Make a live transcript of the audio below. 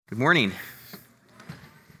Good morning.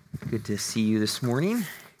 Good to see you this morning.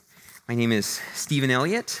 My name is Stephen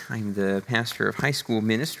Elliott. I'm the pastor of high school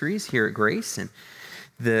ministries here at Grace, and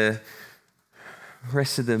the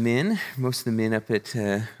rest of the men, most of the men up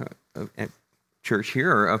at church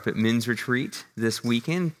here are up at men's retreat this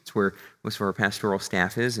weekend. It's where most of our pastoral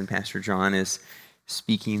staff is, and Pastor John is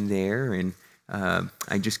speaking there. And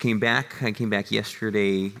I just came back. I came back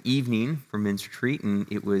yesterday evening from men's retreat, and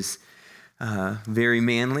it was very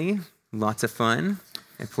manly, lots of fun.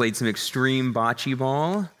 I played some extreme bocce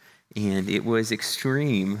ball, and it was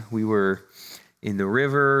extreme. We were in the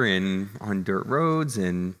river and on dirt roads,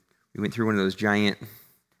 and we went through one of those giant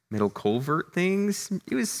metal culvert things.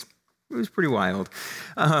 It was pretty wild.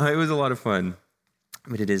 It was a lot of fun.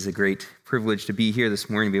 But it is a great privilege to be here this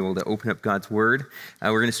morning, to be able to open up God's Word. We're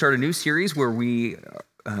going to start a new series where we,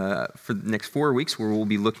 for the next 4 weeks, where we'll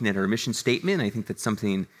be looking at our mission statement. I think that's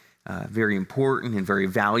something very important and very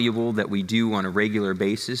valuable that we do on a regular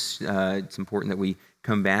basis. It's important that we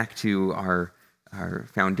come back to our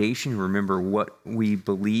foundation, remember what we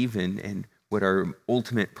believe and what our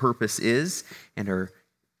ultimate purpose is. And our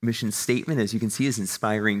mission statement, as you can see, is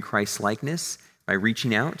inspiring Christlikeness by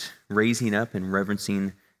reaching out, raising up, and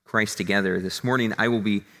reverencing Christ together. This morning, I will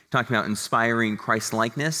be talking about inspiring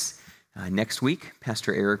Christlikeness. Next week,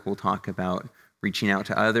 Pastor Eric will talk about reaching out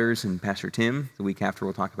to others, and Pastor Tim, the week after,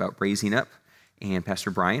 will talk about raising up, and Pastor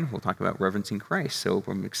Brian will talk about reverencing Christ. So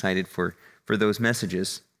I'm excited for those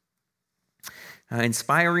messages.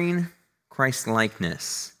 Inspiring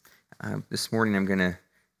Christ-likeness. This morning,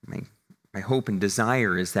 my hope and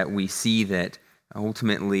desire is that we see that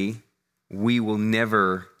ultimately we will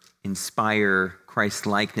never inspire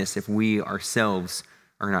Christ-likeness if we ourselves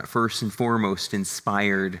are not first and foremost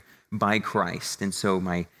inspired by Christ. And so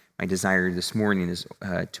my desire this morning is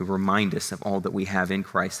to remind us of all that we have in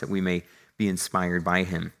Christ, that we may be inspired by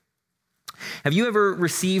Him. Have you ever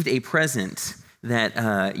received a present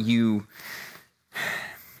that you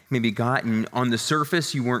maybe got, and on the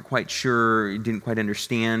surface you weren't quite sure, didn't quite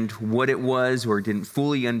understand what it was, or didn't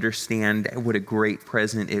fully understand what a great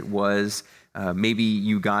present it was? Maybe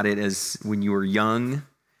you got it as when you were young,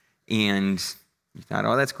 and you thought,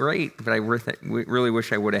 "Oh, that's great," but I really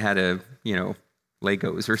wish I would have had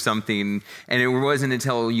Legos or something. And it wasn't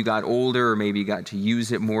until you got older, or maybe you got to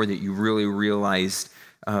use it more, that you really realized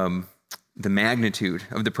the magnitude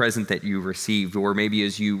of the present that you received. Or maybe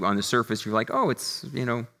as you, on the surface, you're like, "Oh, it's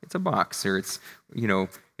a box," or it's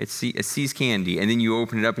See's candy. And then you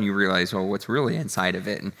open it up and you realize, "Oh, what's really inside of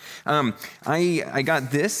it?" And I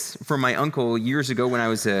got this from my uncle years ago when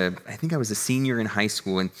I think I was a senior in high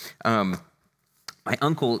school. And my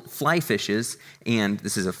uncle fly fishes, and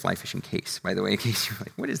this is a fly fishing case, by the way, in case you're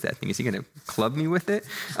like, "What is that thing? Is he going to club me with it?"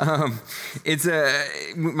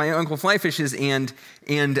 My uncle fly fishes, and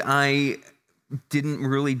I didn't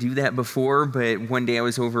really do that before, but one day I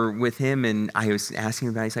was over with him, and I was asking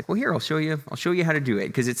him about it. He's like, "Well, here, I'll show you how to do it,"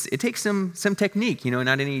 because it takes some technique.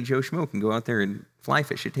 Not any Joe Schmo can go out there and fly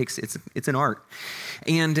fish. It's an art.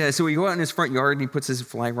 And so we go out in his front yard, and he puts his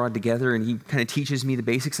fly rod together, and he kind of teaches me the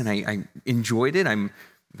basics, and I enjoyed it.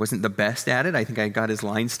 Wasn't the best at it. I think I got his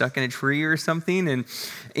line stuck in a tree or something, but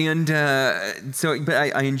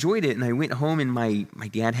I enjoyed it. And I went home, and my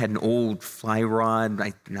dad had an old fly rod.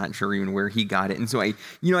 I'm not sure even where he got it, and so I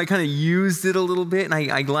kind of used it a little bit, and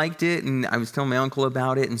I liked it, and I was telling my uncle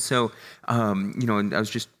about it, and so and I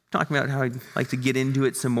was just talking about how I'd like to get into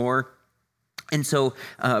it some more. And so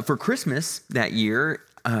for Christmas that year,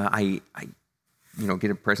 I get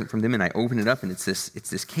a present from them, and I open it up, and it's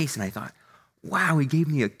this case, and I thought, "Wow, he gave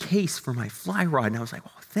me a case for my fly rod." And I was like,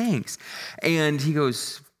 "Oh, thanks." And he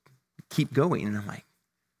goes, "Keep going." And I'm like,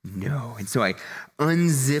 "No." And so I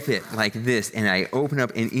unzip it like this, and I open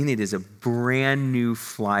up, and in it is a brand new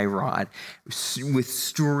fly rod with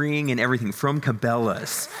string and everything from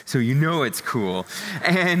Cabela's. So it's cool.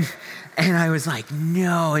 And I was like,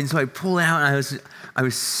 "No." And so I pull out, and I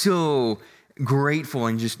was so grateful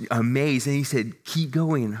and just amazed. And he said, "Keep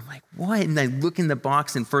going." And I'm like, "What?" And I look in the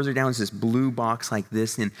box, and further down is this blue box like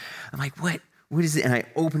this. And I'm like, What is it?" And I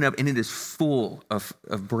open up, and it is full of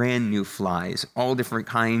brand new flies, all different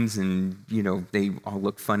kinds. And, they all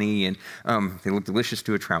look funny, and they look delicious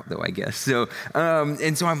to a trout, though, I guess. So,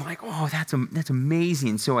 and so I'm like, "Oh, that's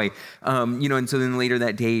amazing." So and so then later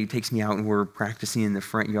that day, he takes me out, and we're practicing in the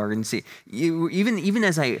front yard. And see, even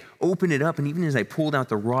as I open it up, and even as I pulled out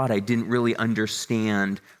the rod, I didn't really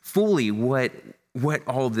understand fully what what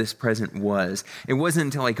all this present was. It wasn't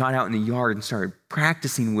until I got out in the yard and started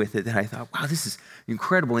practicing with it that I thought, wow, this is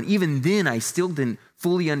incredible. And even then, I still didn't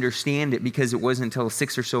fully understand it, because it wasn't until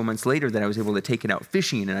 6 or so months later that I was able to take it out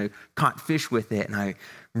fishing, and I caught fish with it, and I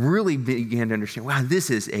really began to understand, wow, this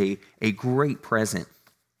is a great present.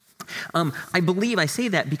 I say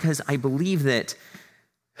that because I believe that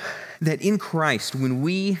in Christ, when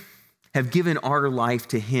we have given our life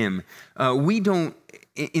to him, we don't,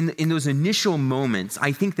 in those initial moments,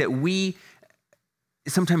 I think that we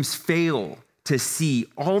sometimes fail to see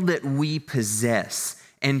all that we possess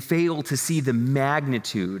and fail to see the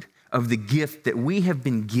magnitude of the gift that we have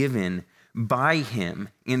been given by him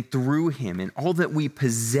and through him, and all that we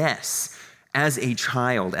possess as a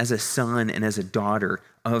child, as a son, and as a daughter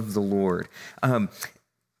of the Lord.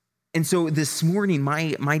 And so this morning,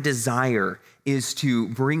 my desire is to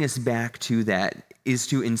bring us back to that, is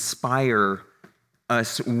to inspire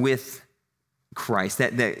us with Christ.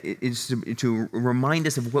 That is to remind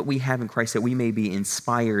us of what we have in Christ, that we may be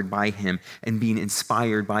inspired by him, and being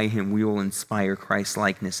inspired by him, we will inspire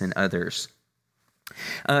Christ-likeness in others.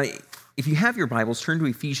 If you have your Bibles, turn to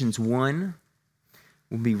Ephesians 1.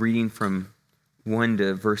 We'll be reading from 1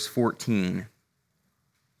 to verse 14.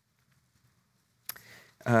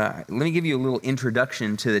 Let me give you a little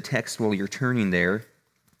introduction to the text while you're turning there.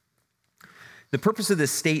 The purpose of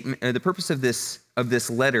this statement, the purpose of this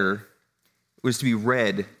letter, was to be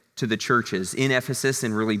read to the churches in Ephesus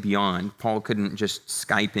and really beyond. Paul couldn't just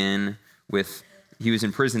Skype in with. He was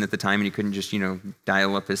in prison at the time, and he couldn't just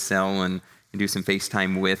dial up his cell and do some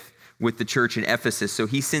FaceTime with the church in Ephesus. So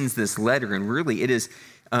he sends this letter, and really it is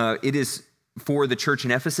for the church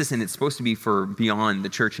in Ephesus, and it's supposed to be for beyond the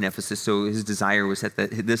church in Ephesus. So his desire was that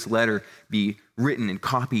this letter be written and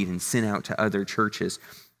copied and sent out to other churches.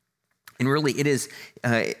 And really, it is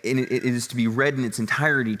to be read in its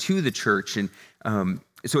entirety to the church. And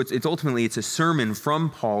so it's ultimately a sermon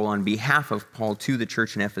from Paul on behalf of Paul to the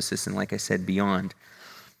church in Ephesus, and like I said, beyond.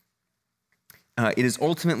 It is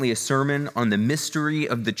ultimately a sermon on the mystery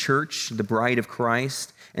of the church, the bride of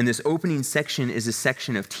Christ. And this opening section is a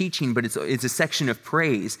section of teaching, but it's a section of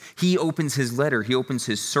praise. He opens his letter, he opens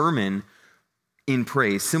his sermon in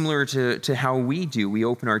praise, similar to how we do. We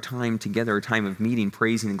open our time together, our time of meeting,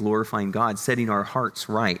 praising and glorifying God, setting our hearts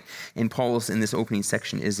right. And Paul's in this opening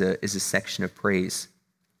section is a section of praise.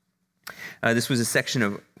 This was a section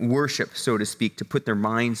of worship, so to speak, to put their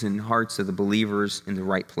minds and hearts of the believers in the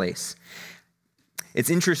right place. It's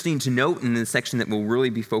interesting to note in the section that we'll really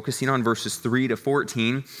be focusing on, verses 3 to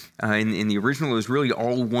 14, in the original, it was really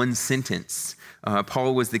all one sentence.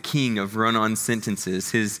 Paul was the king of run-on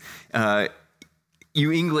sentences. You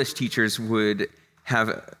English teachers would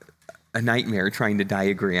have a nightmare trying to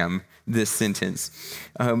diagram this sentence.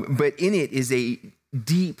 But in it is a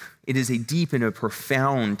deep and a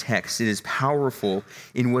profound text. It is powerful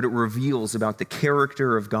in what it reveals about the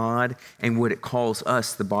character of God and what it calls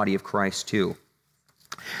us, the body of Christ, to.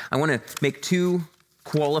 I want to make two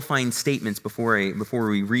qualifying statements before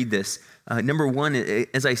we read this. Number one,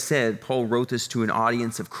 as I said, Paul wrote this to an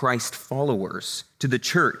audience of Christ followers, to the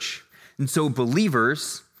church. And so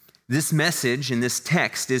believers, this message and this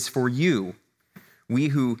text is for you. We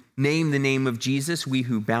who name the name of Jesus, we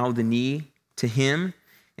who bow the knee to him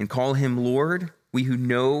and call him Lord, we who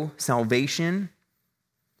know salvation,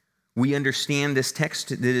 we understand this text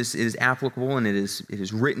that is applicable and it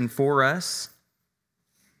is written for us.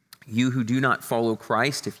 You who do not follow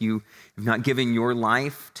Christ, if you have not given your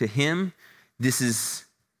life to him, this is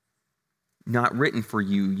not written for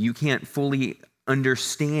you. You can't fully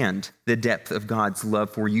understand the depth of God's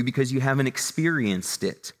love for you because you haven't experienced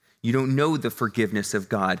it. You don't know the forgiveness of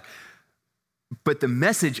God. But the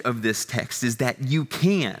message of this text is that you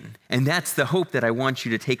can. And that's the hope that I want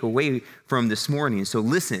you to take away from this morning. So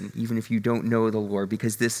listen, even if you don't know the Lord,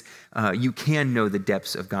 because you can know the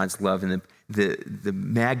depths of God's love and the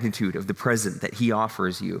magnitude of the present that he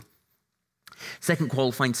offers you. Second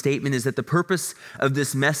qualifying statement is that the purpose of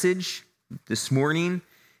this message this morning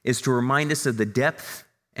is to remind us of the depth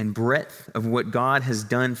and breadth of what God has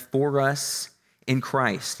done for us in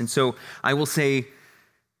Christ. And so I will say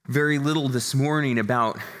very little this morning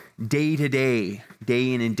about day to day,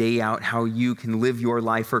 day in and day out, how you can live your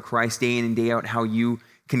life for Christ, day in and day out, how you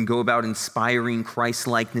can go about inspiring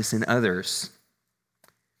Christ-likeness in others.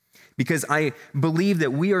 Because I believe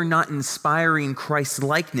that we are not inspiring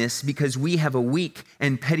Christ-likeness because we have a weak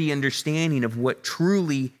and petty understanding of what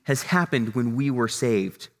truly has happened when we were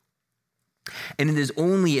saved. And it is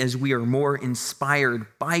only as we are more inspired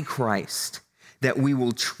by Christ that we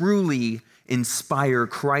will truly inspire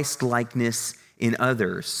Christ-likeness in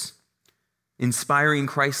others. Inspiring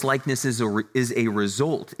Christ-likeness is a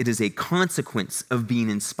result. It is a consequence of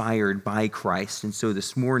being inspired by Christ. And so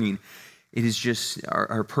this morning, it is just,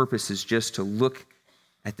 our purpose is just to look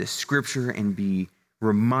at the Scripture and be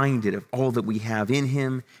reminded of all that we have in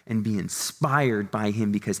him and be inspired by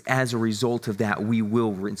him, because as a result of that, we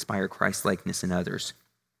will inspire Christ-likeness in others.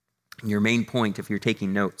 And your main point, if you're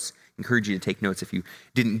taking notes, I encourage you to take notes. If you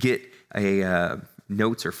didn't get a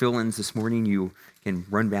notes or fill-ins this morning, you can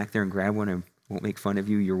run back there and grab one. I won't make fun of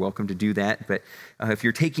you. You're welcome to do that. But if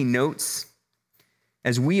you're taking notes,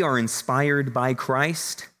 as we are inspired by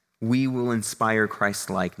Christ, we will inspire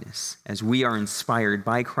Christ-likeness. As we are inspired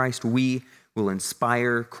by Christ, we will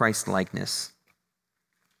inspire Christ-likeness.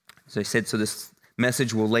 As I said, so this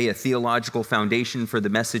message will lay a theological foundation for the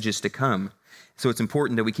messages to come. So it's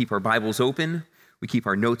important that we keep our Bibles open, we keep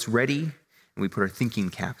our notes ready, and we put our thinking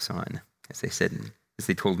caps on, as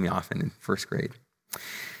they told me often in first grade.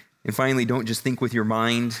 And finally, don't just think with your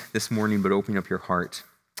mind this morning, but open up your heart.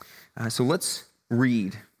 So let's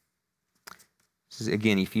read. This is,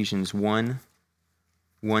 again, Ephesians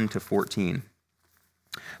 1:1-14.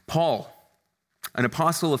 Paul, an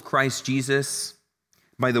apostle of Christ Jesus,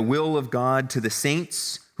 by the will of God, to the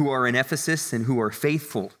saints who are in Ephesus and who are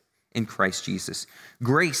faithful in Christ Jesus.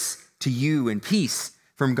 Grace to you and peace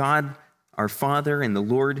from God our Father and the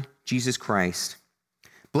Lord Jesus Christ.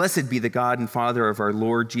 Blessed be the God and Father of our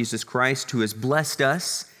Lord Jesus Christ, who has blessed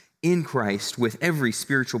us in Christ with every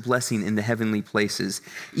spiritual blessing in the heavenly places,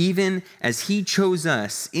 even as he chose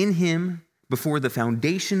us in him before the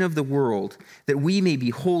foundation of the world, that we may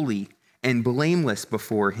be holy and blameless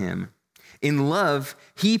before him. In love,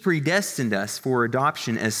 he predestined us for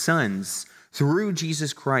adoption as sons through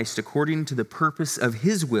Jesus Christ, according to the purpose of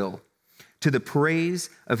his will, to the praise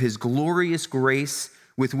of his glorious grace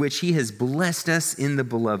with which he has blessed us in the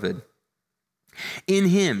beloved. In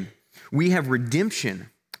him we have redemption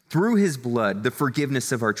through his blood, the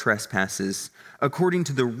forgiveness of our trespasses, according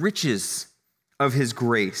to the riches of his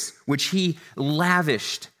grace, which he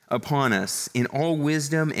lavished upon us in all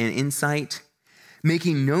wisdom and insight,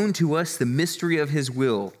 making known to us the mystery of his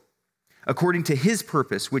will, according to his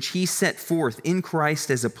purpose, which he set forth in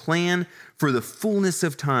Christ as a plan for the fullness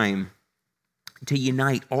of time, to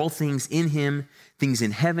unite all things in him, things in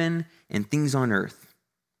heaven and things on earth.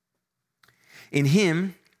 In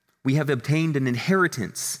him we have obtained an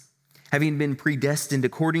inheritance, having been predestined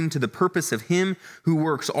according to the purpose of him who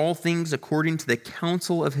works all things according to the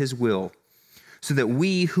counsel of his will, so that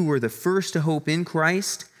we who are the first to hope in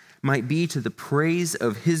Christ might be to the praise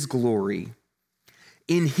of his glory.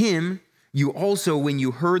 In him you also, when you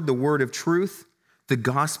heard the word of truth, the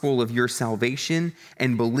gospel of your salvation,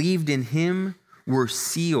 and believed in him, were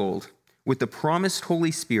sealed with the promised Holy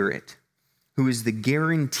Spirit, who is the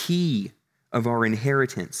guarantee of our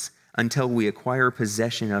inheritance until we acquire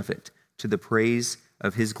possession of it, to the praise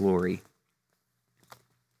of his glory.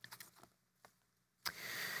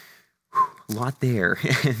 A lot there.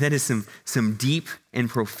 That is some deep and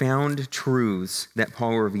profound truths that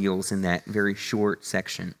Paul reveals in that very short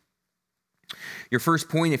section. Your first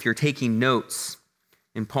point, if you're taking notes,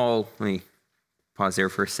 and Paul, let me pause there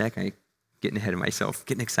for a sec. I'm getting ahead of myself,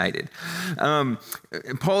 getting excited.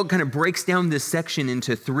 Paul kind of breaks down this section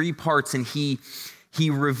into three parts, and he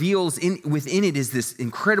reveals within it is this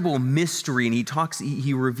incredible mystery, and he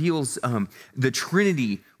reveals the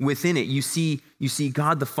Trinity within it. You see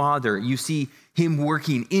God the Father, you see him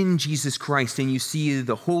working in Jesus Christ, and you see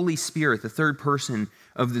the Holy Spirit, the third person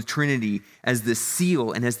of the Trinity, as the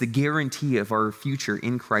seal and as the guarantee of our future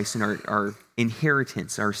in Christ and our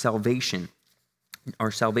inheritance, our salvation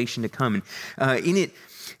to come. And in it,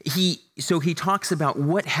 he talks about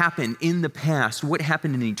what happened in the past, what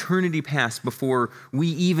happened in eternity past before we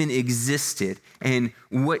even existed, and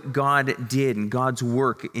what God did and God's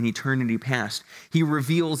work in eternity past. He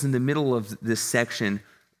reveals in the middle of this section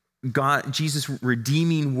Jesus'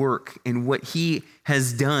 redeeming work and what he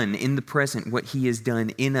has done in the present, what he has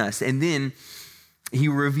done in us. And then he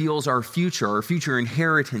reveals our future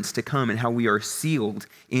inheritance to come, and how we are sealed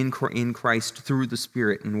in Christ through the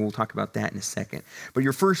Spirit. And we'll talk about that in a second. But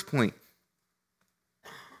your first point,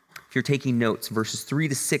 if you're taking notes, verses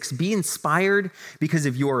 3-6, be inspired because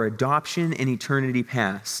of your adoption in eternity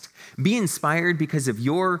past. Be inspired because of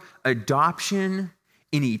your adoption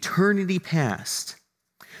in eternity past.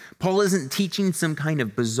 Paul isn't teaching some kind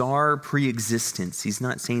of bizarre pre-existence. He's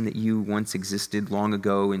not saying that you once existed long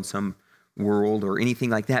ago in some world or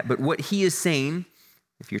anything like that. But what he is saying,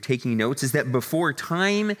 if you're taking notes, is that before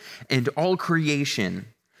time and all creation,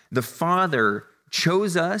 the Father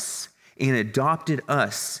chose us and adopted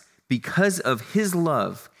us because of his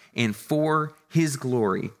love and for his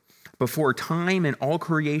glory. Before time and all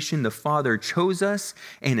creation, the Father chose us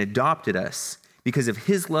and adopted us because of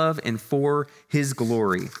his love and for his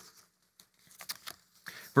glory.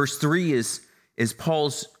 Verse 3 is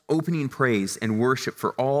Paul's opening praise and worship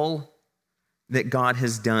for all that God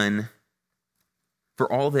has done,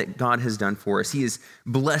 for all that God has done for us. He has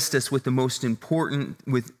blessed us with the most important,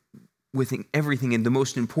 with everything, and the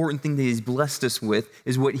most important thing that he's blessed us with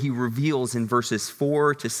is what he reveals in verses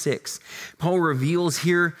 4 to 6. Paul reveals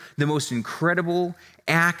here the most incredible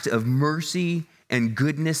act of mercy and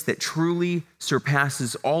goodness that truly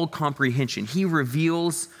surpasses all comprehension. He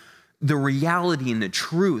reveals the reality and the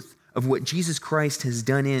truth of what Jesus Christ has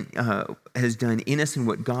done in us and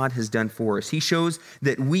what God has done for us. He shows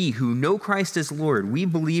that we who know Christ as Lord, we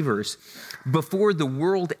believers, before the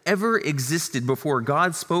world ever existed, before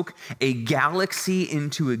God spoke a galaxy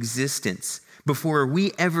into existence, before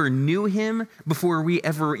we ever knew him, before we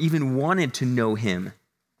ever even wanted to know him,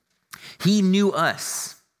 he knew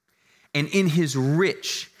us. And in his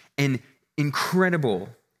rich and incredible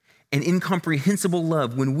and incomprehensible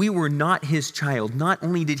love, when we were not his child, not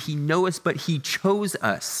only did he know us, but he chose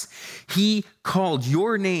us. He called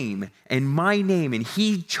your name and my name, and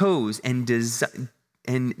he chose and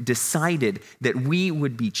decided that we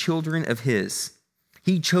would be children of his.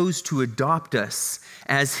 He chose to adopt us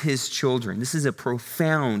as his children. This is a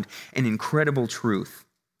profound and incredible truth.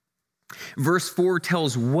 Verse 4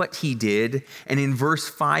 tells what he did, and in verse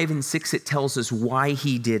 5 and 6 it tells us why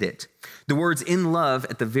he did it. The words "in love"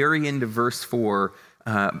 at the very end of verse 4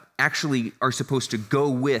 actually are supposed to go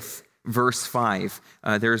with verse 5.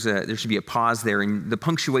 There should be a pause there, and the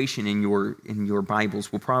punctuation in your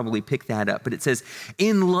Bibles will probably pick that up. But it says,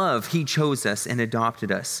 "In love he chose us and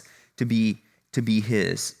adopted us to be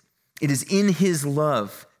his." It is in his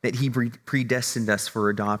love that he predestined us for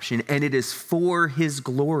adoption, and it is for his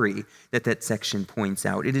glory that section points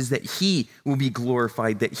out. It is that he will be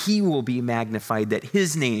glorified, that he will be magnified, that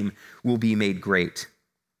his name will be made great.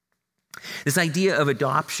 This idea of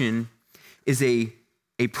adoption is a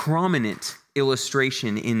prominent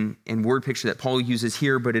illustration in word picture that Paul uses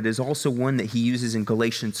here, but it is also one that he uses in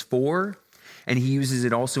Galatians 4, and he uses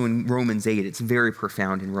it also in Romans 8. It's very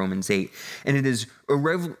profound in Romans 8. And it is a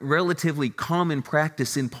relatively common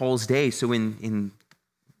practice in Paul's day. So in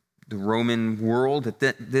the Roman world at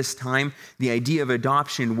this time, the idea of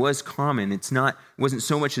adoption was common. Wasn't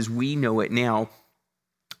so much as we know it now.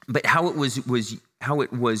 But how it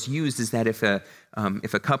was used is that if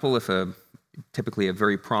a couple, typically a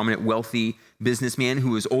very prominent, wealthy businessman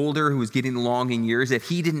who was older, who was getting along in years, if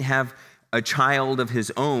he didn't have a child of his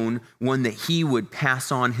own, one that he would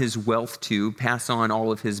pass on his wealth to, pass on all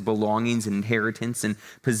of his belongings and inheritance and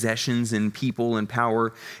possessions and people and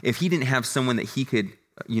power. If he didn't have someone that he could,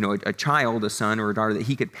 a child, a son or a daughter that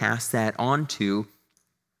he could pass that on to,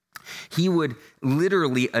 he would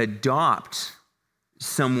literally adopt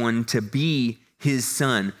someone to be his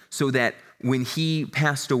son, so that when he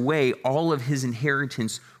passed away, all of his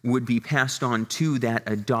inheritance would be passed on to that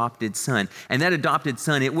adopted son. And that adopted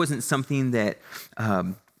son, it wasn't something that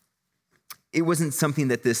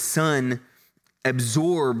this son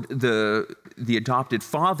absorbed the adopted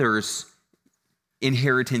father's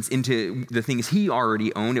inheritance into the things he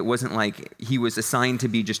already owned. It wasn't like he was assigned to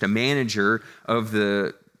be just a manager of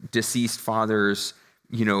the deceased father's,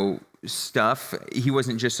 stuff. He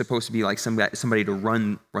wasn't just supposed to be like somebody to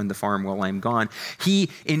run the farm while I'm gone. He,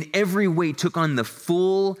 in every way, took on the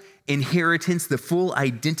full inheritance, the full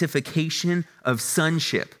identification of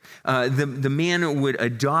sonship. The man would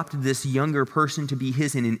adopt this younger person to be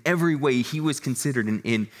his, and in every way he was considered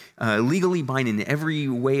in legally binding in every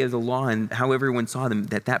way of the law and how everyone saw them,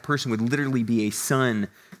 that person would literally be a son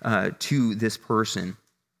to this person.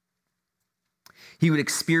 He would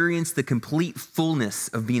experience the complete fullness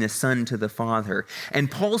of being a son to the Father.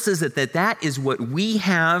 And Paul says that is what we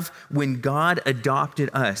have when God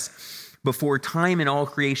adopted us. Before time and all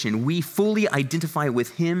creation, we fully identify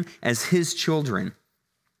with him as his children.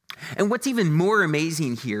 And what's even more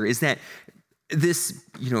amazing here is that this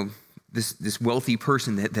wealthy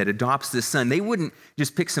person that adopts this son, they wouldn't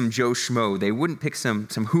just pick some Joe Schmo. They wouldn't pick some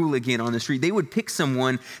hooligan on the street. They would pick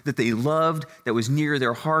someone that they loved, that was near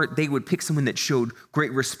their heart. They would pick someone that showed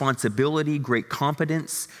great responsibility, great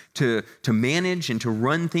competence to manage and to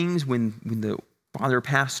run things when the father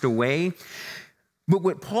passed away. But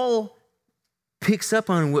what Paul picks up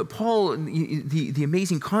on, the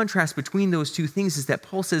amazing contrast between those two things is that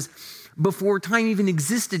Paul says, before time even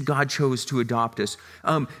existed, God chose to adopt us.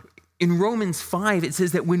 In Romans 5, it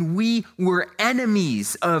says that when we were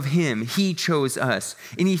enemies of him, he chose us.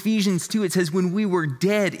 In Ephesians 2, it says when we were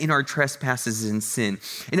dead in our trespasses and sin.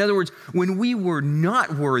 In other words, when we were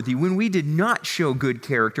not worthy, when we did not show good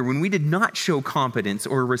character, when we did not show competence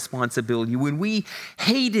or responsibility, when we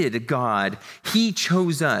hated God, he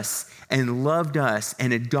chose us and loved us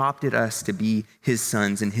and adopted us to be his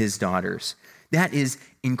sons and his daughters. That is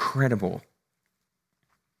incredible.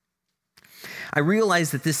 I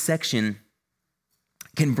realize that this section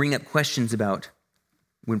can bring up questions about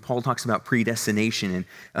when Paul talks about predestination,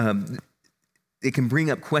 and it can bring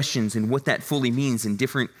up questions and what that fully means, and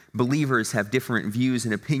different believers have different views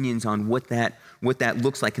and opinions on what that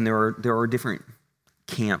looks like, and there are different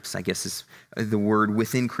camps, I guess is the word,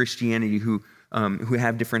 within Christianity who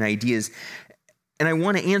have different ideas. And I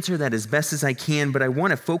want to answer that as best as I can, but I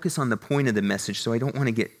want to focus on the point of the message, so I don't want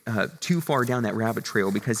to get too far down that rabbit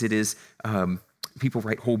trail, because it is, people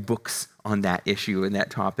write whole books on that issue and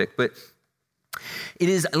that topic. But it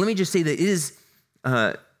is, let me just say that it is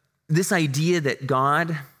this idea that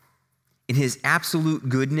God, in his absolute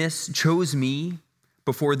goodness, chose me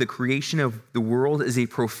before the creation of the world is a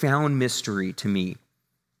profound mystery to me.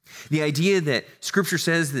 The idea that Scripture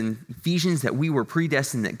says in Ephesians that we were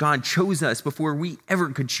predestined, that God chose us before we ever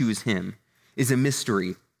could choose him, is a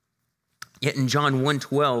mystery. Yet in John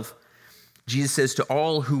 1:12, Jesus says to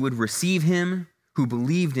all who would receive him, who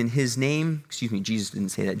believed in his name, Jesus didn't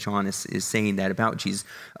say that, John is saying that about Jesus,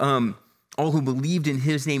 all who believed in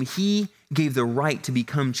his name, he gave the right to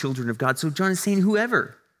become children of God. So John is saying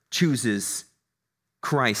whoever chooses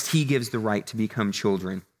Christ, he gives the right to become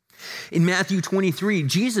children. In Matthew 23,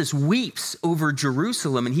 Jesus weeps over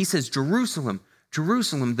Jerusalem, and he says, Jerusalem,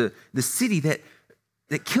 Jerusalem, the city that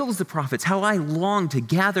kills the prophets, how I long to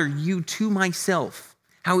gather you to myself.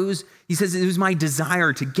 He says, it was my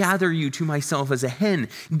desire to gather you to myself as a hen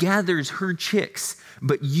gathers her chicks,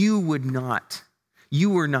 but you would not.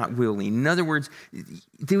 You were not willing. In other words,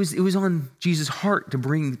 it was on Jesus' heart to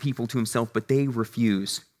bring the people to himself, but they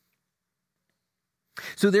refused.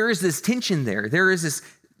 So there is this tension there. There is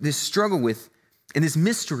this struggle with, and this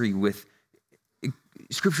mystery with,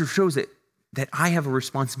 Scripture shows that I have a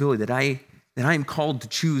responsibility, that I am called to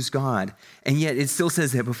choose God. And yet it still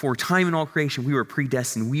says that before time and all creation, we were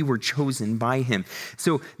predestined, we were chosen by him.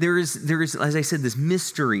 So there is, as I said, this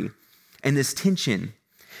mystery and this tension.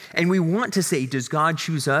 And we want to say, does God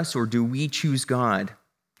choose us or do we choose God?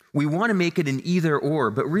 We want to make it an either or,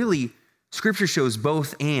 but really, Scripture shows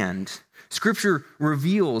both and. Scripture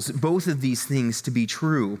reveals both of these things to be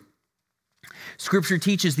true. Scripture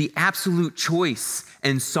teaches the absolute choice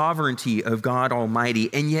and sovereignty of God Almighty,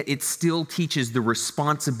 and yet it still teaches the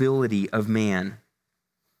responsibility of man.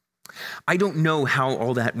 I don't know how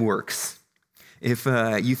all that works. If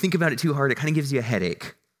you think about it too hard, it kind of gives you a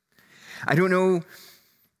headache. I don't know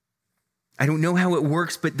how it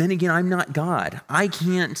works, but then again, I'm not God. I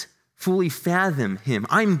can't fully fathom him.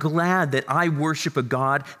 I'm glad that I worship a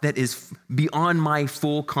God that is beyond my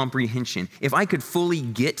full comprehension. If I could fully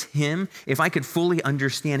get him, if I could fully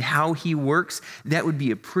understand how he works, that would be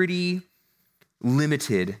a pretty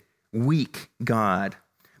limited, weak God.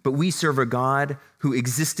 But we serve a God who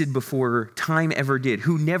existed before time ever did,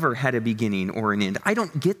 who never had a beginning or an end. I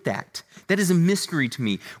don't get that. That is a mystery to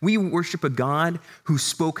me. We worship a God who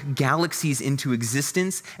spoke galaxies into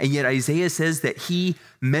existence, and yet Isaiah says that he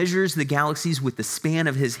measures the galaxies with the span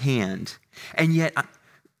of his hand. And yet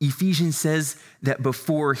Ephesians says that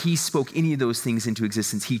before he spoke any of those things into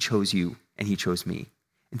existence, he chose you and he chose me.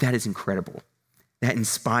 That is incredible. That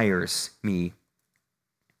inspires me.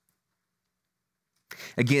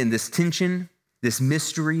 Again, this tension, this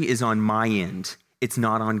mystery is on my end. It's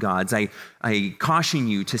not on God's. I caution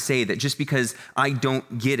you to say that just because I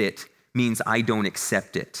don't get it means I don't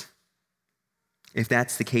accept it. If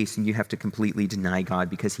that's the case, then you have to completely deny God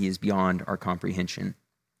because he is beyond our comprehension.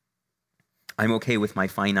 I'm okay with my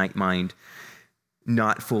finite mind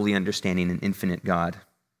not fully understanding an infinite God.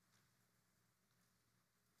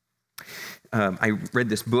 I read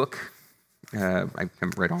this book. I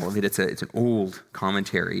haven't read all of it. It's an old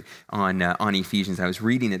commentary on Ephesians. I was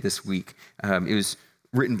reading it this week. It was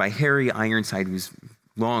written by Harry Ironside, who's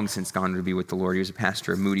long since gone to be with the Lord. He was a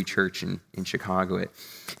pastor of Moody Church in Chicago. It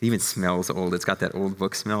even smells old. It's got that old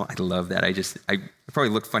book smell. I love that. I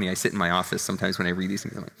probably look funny. I sit in my office sometimes when I read these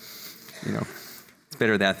things. I'm like, it's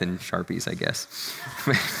better that than Sharpies, I guess.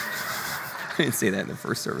 I didn't say that in the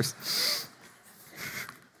first service.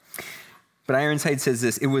 But Ironside says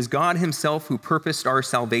this: it was God himself who purposed our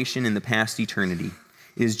salvation in the past eternity.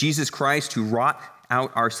 It is Jesus Christ who wrought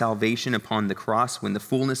out our salvation upon the cross when the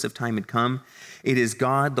fullness of time had come. It is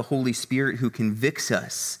God, the Holy Spirit, who convicts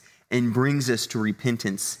us and brings us to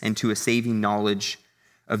repentance and to a saving knowledge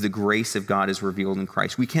of the grace of God as revealed in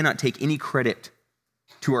Christ. We cannot take any credit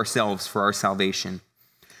to ourselves for our salvation.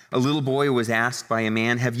 A little boy was asked by a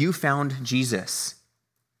man, "Have you found Jesus?"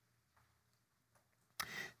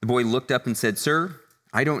 The boy looked up and said, "Sir,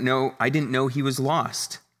 I didn't know he was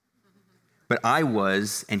lost, but I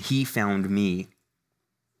was, and he found me."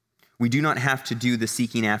 We do not have to do the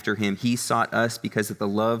seeking after him. He sought us because of the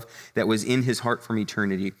love that was in his heart from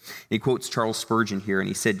eternity. He quotes Charles Spurgeon here, and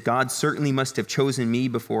he said, "God certainly must have chosen me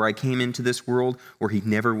before I came into this world, or he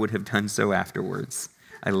never would have done so afterwards."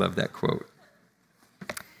 I love that quote.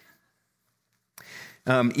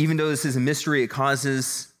 Even though this is a mystery, it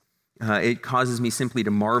causes me simply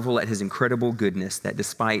to marvel at his incredible goodness, that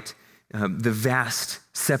despite the vast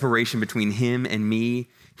separation between him and me,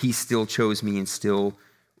 he still chose me and still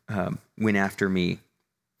went after me.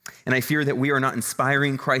 And I fear that we are not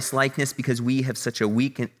inspiring Christlikeness because we have such a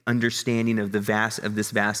weak understanding of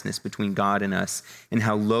this vastness between God and us, and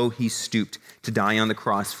how low he stooped to die on the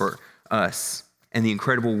cross for us, and the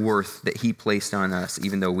incredible worth that he placed on us,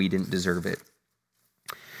 even though we didn't deserve it.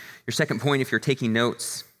 Your second point, if you're taking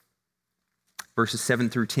notes, verses 7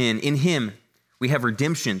 through 10, in him we have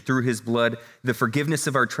redemption through his blood, the forgiveness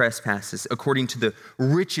of our trespasses, according to the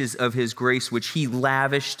riches of his grace, which he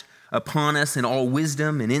lavished upon us in all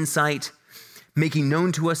wisdom and insight, making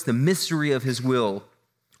known to us the mystery of his will,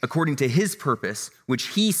 according to his purpose, which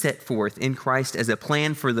he set forth in Christ as a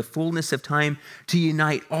plan for the fullness of time, to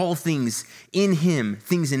unite all things in him,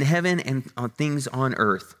 things in heaven and things on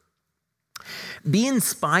earth. Be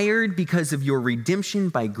inspired because of your redemption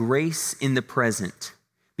by grace in the present.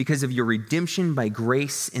 Because of your redemption by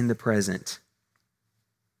grace in the present.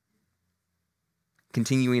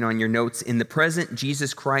 Continuing on your notes, in the present,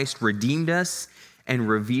 Jesus Christ redeemed us and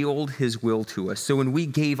revealed his will to us. So when we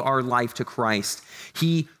gave our life to Christ,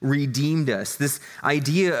 he redeemed us. This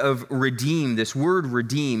idea of redeem, this word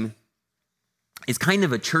redeem, is kind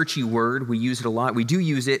of a churchy word. We use it a lot. We do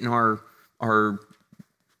use it in our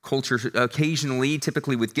culture occasionally,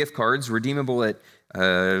 typically with gift cards, redeemable at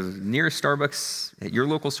nearest Starbucks, at your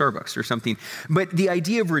local Starbucks or something. But the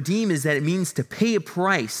idea of redeem is that it means to pay a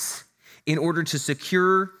price in order to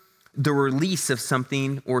secure the release of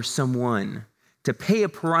something or someone. To pay a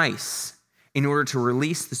price in order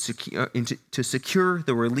to secure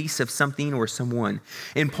the release of something or someone.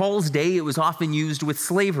 In Paul's day, it was often used with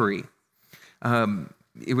slavery.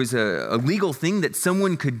 It was a legal thing that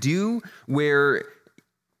someone could do where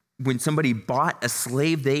when somebody bought a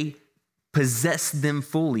slave, they possessed them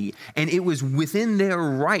fully. And it was within their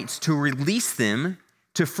rights to release them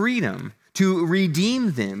to freedom, to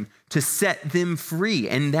redeem them, to set them free.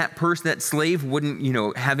 And that slave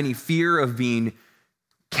wouldn't, have any fear of being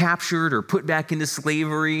captured or put back into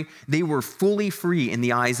slavery. They were fully free in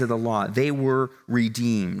the eyes of the law. They were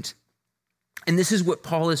redeemed. And this is what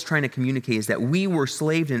Paul is trying to communicate, is that we were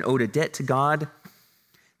slaves and owed a debt to God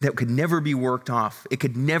that could never be worked off. It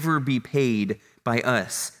could never be paid by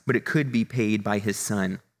us, but it could be paid by his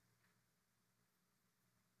son.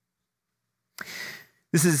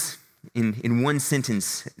 This is, in one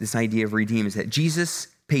sentence, this idea of redeem is that Jesus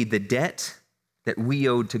paid the debt that we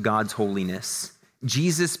owed to God's holiness.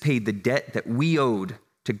 Jesus paid the debt that we owed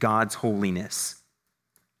to God's holiness.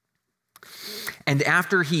 And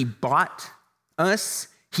after he bought us,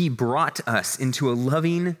 he brought us into a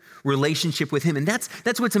loving relationship with him. And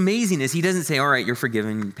that's what's amazing, is he doesn't say, all right, you're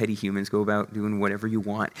forgiven, petty humans, go about doing whatever you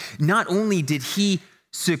want. Not only did he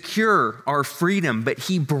secure our freedom, but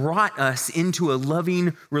he brought us into a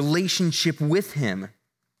loving relationship with him.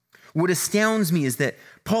 What astounds me is that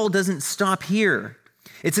Paul doesn't stop here.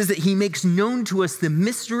 It says that he makes known to us the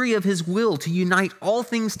mystery of his will to unite all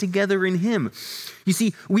things together in him. You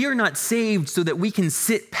see, we are not saved so that we can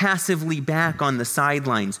sit passively back on the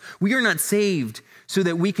sidelines. We are not saved so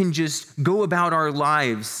that we can just go about our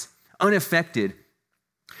lives unaffected.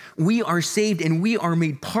 We are saved and we are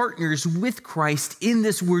made partners with Christ in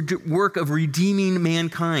this work of redeeming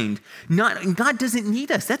mankind. God doesn't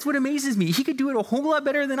need us. That's what amazes me. He could do it a whole lot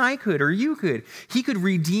better than I could or you could. He could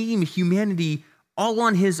redeem humanity all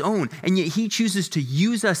on his own, and yet he chooses to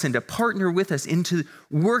use us and to partner with us into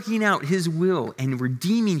working out his will and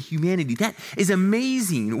redeeming humanity. That is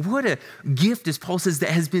amazing. What a gift, as Paul says, that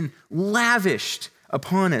has been lavished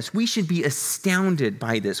upon us. We should be astounded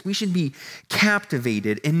by this. We should be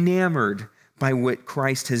captivated, enamored by what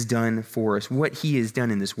Christ has done for us, what he has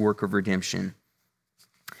done in this work of redemption.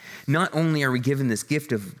 Not only are we given this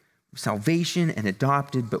gift of salvation and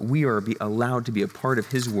adopted, but we are allowed to be a part of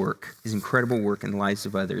his work, his incredible work in the lives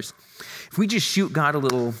of others. If we just shoot God a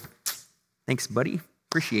little, thanks, buddy,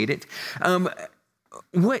 appreciate it.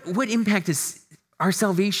 what impact is our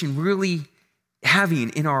salvation really having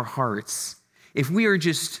in our hearts if we are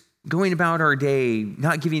just going about our day,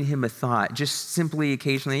 not giving him a thought, just simply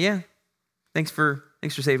occasionally, yeah, thanks for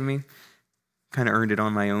saving me. Kind of earned it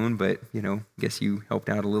on my own, but, guess you helped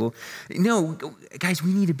out a little. No, guys,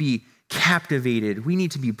 we need to be captivated. We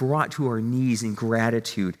need to be brought to our knees in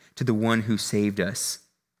gratitude to the one who saved us.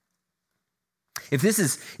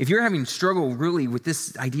 If you're having struggle really with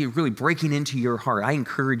this idea of really breaking into your heart, I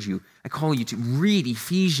encourage you, I call you to read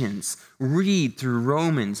Ephesians, read through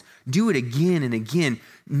Romans, do it again and again.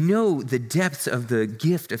 Know the depths of the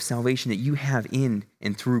gift of salvation that you have in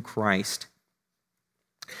and through Christ.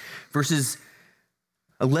 Verses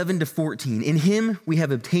 11 to 14, in him we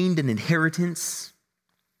have obtained an inheritance,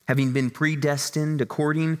 having been predestined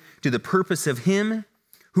according to the purpose of him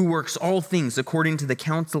who works all things according to the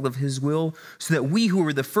counsel of his will, so that we who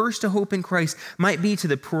were the first to hope in Christ might be to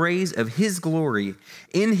the praise of his glory.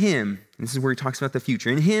 In him, and this is where he talks about the future,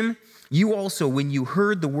 in him you also, when you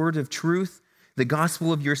heard the word of truth, the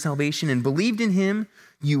gospel of your salvation, and believed in him,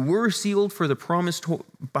 you were sealed with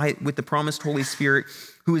the promised Holy Spirit,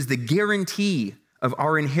 who is the guarantee of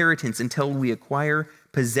our inheritance until we acquire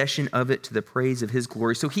possession of it to the praise of his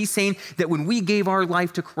glory. So he's saying that when we gave our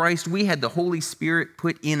life to Christ, we had the Holy Spirit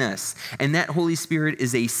put in us. And that Holy Spirit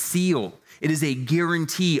is a seal. It is a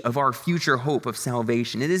guarantee of our future hope of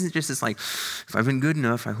salvation. It isn't just this if I've been good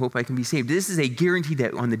enough, I hope I can be saved. This is a guarantee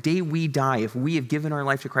that on the day we die, if we have given our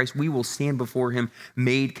life to Christ, we will stand before him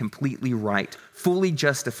made completely right, fully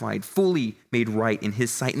justified, fully made right in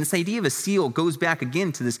his sight. And this idea of a seal goes back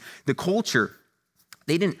again to the culture.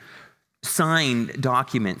 They didn't sign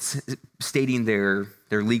documents stating their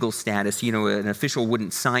legal status. An official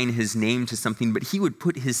wouldn't sign his name to something, but he would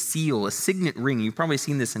put his seal, a signet ring. You've probably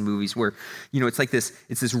seen this in movies where, it's like this,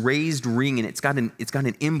 it's this raised ring and it's got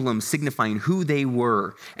an emblem signifying who they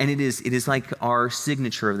were. And it is like our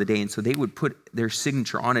signature of the day. And so they would put their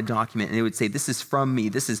signature on a document and they would say, this is from me.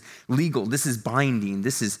 This is legal. This is binding.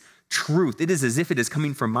 This is truth. It is as if it is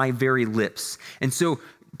coming from my very lips. And so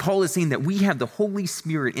Paul is saying that we have the Holy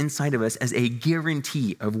Spirit inside of us as a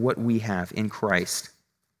guarantee of what we have in Christ.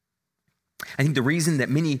 I think the reason that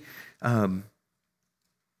many, did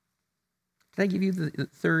I give you the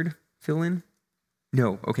third fill-in?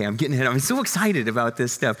 No, okay, I'm getting ahead. I'm so excited about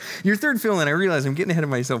this stuff. Your third fill-in, I realize I'm getting ahead of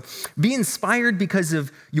myself. Be inspired because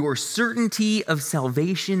of your certainty of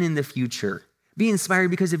salvation in the future. Be inspired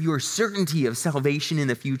because of your certainty of salvation in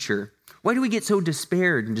the future. Why do we get so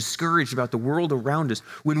despaired and discouraged about the world around us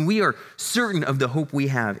when we are certain of the hope we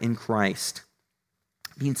have in Christ?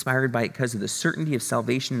 Be inspired by it because of the certainty of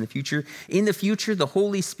salvation in the future. In the future, the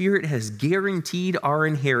Holy Spirit has guaranteed our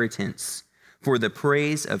inheritance for the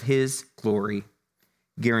praise of his glory.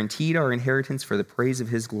 Guaranteed our inheritance for the praise of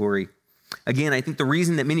his glory. Again, I think the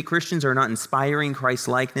reason that many Christians are not inspiring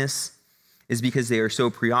Christ-likeness is because they are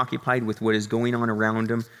so preoccupied with what is going on around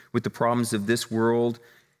them, with the problems of this world,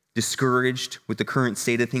 discouraged with the current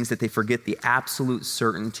state of things, that they forget the absolute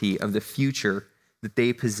certainty of the future that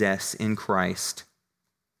they possess in Christ.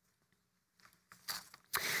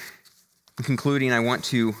 In concluding, I want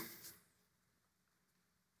to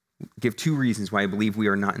give two reasons why I believe we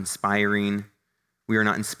are not inspired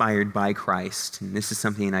by Christ. And this is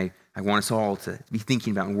something I want us all to be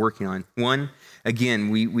thinking about and working on. One, again,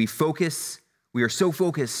 we are so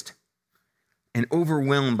focused and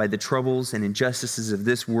overwhelmed by the troubles and injustices of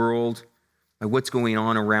this world, by what's going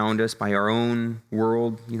on around us, by our own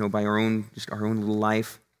world, by our own little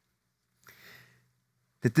life,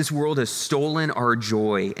 that this world has stolen our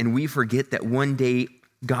joy, and we forget that one day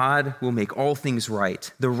God will make all things right.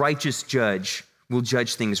 The righteous judge will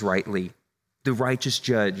judge things rightly. The righteous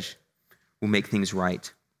judge will make things right.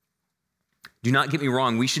 Do not get me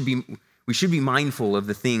wrong, we should be mindful of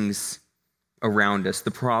the things around us,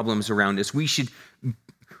 the problems around us. We should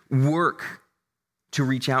work to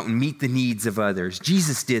reach out and meet the needs of others.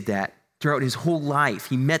 Jesus did that throughout his whole life.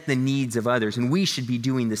 He met the needs of others, and we should be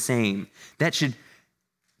doing the same. That's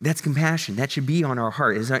compassion. That should be on our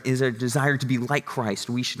heart. Is our desire to be like Christ.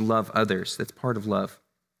 We should love others. That's part of love.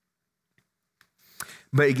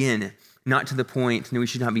 But again, not to the point, we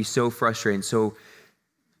should not be so frustrated, so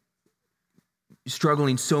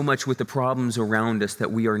struggling so much with the problems around us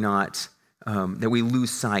that we are not that we lose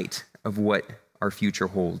sight of what our future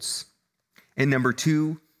holds. And number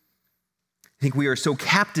two, I think we are so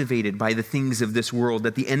captivated by the things of this world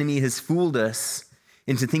that the enemy has fooled us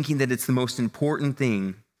into thinking that it's the most important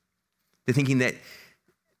thing, to thinking that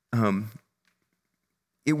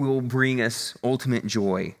it will bring us ultimate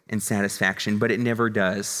joy and satisfaction, but it never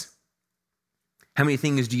does. How many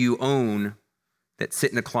things do you own that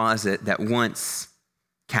sit in a closet that once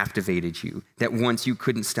captivated you, that once you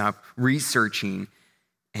couldn't stop researching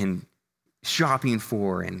and shopping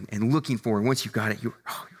for and looking for, and once you got it, you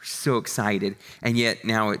were so excited, and yet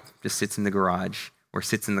now it just sits in the garage or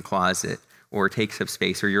sits in the closet or takes up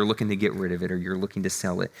space, or you're looking to get rid of it, or you're looking to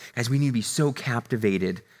sell it. Guys, we need to be so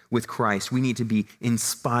captivated with Christ. We need to be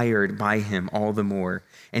inspired by him all the more.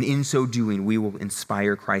 And in so doing, we will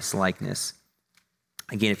inspire Christ's likeness.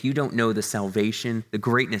 Again, if you don't know the salvation, the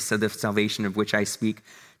greatness of the salvation of which I speak,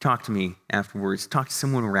 talk to me afterwards. Talk to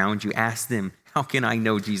someone around you. Ask them, how can I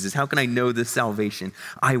know Jesus? How can I know this salvation?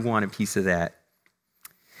 I want a piece of that.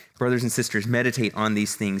 Brothers and sisters, meditate on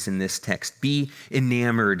these things in this text. Be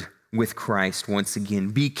enamored with Christ once again.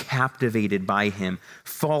 Be captivated by him.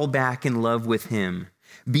 Fall back in love with him.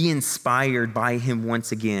 Be inspired by him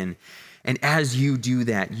once again. And as you do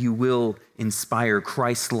that, you will inspire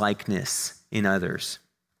Christ-likeness in others.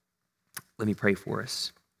 Let me pray for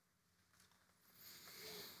us.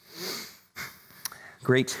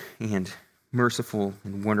 Great and merciful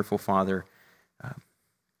and wonderful Father,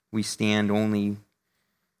 we stand only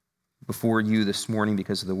before you this morning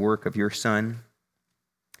because of the work of your Son.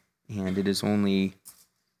 And it is only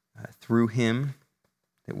through him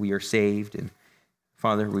that we are saved. And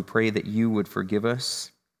Father, we pray that you would forgive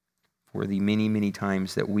us for the many, many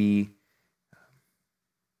times that we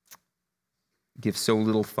give so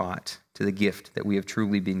little thought to the gift that we have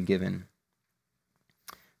truly been given.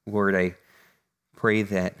 Lord, I pray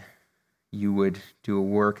that you would do a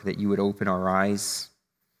work, that you would open our eyes,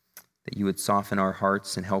 that you would soften our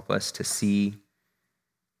hearts and help us to see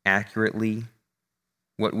accurately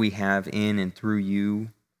what we have in and through you,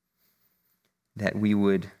 that we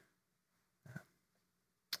would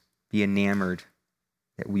be enamored,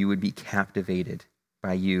 that we would be captivated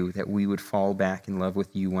by you, that we would fall back in love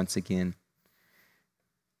with you once again.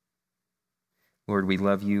 Lord, we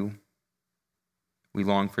love you. We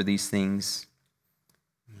long for these things,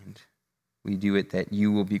 and we do it that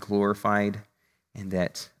you will be glorified and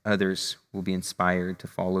that others will be inspired to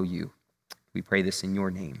follow you. We pray this in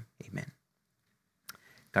your name. Amen.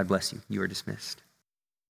 God bless you. You are dismissed.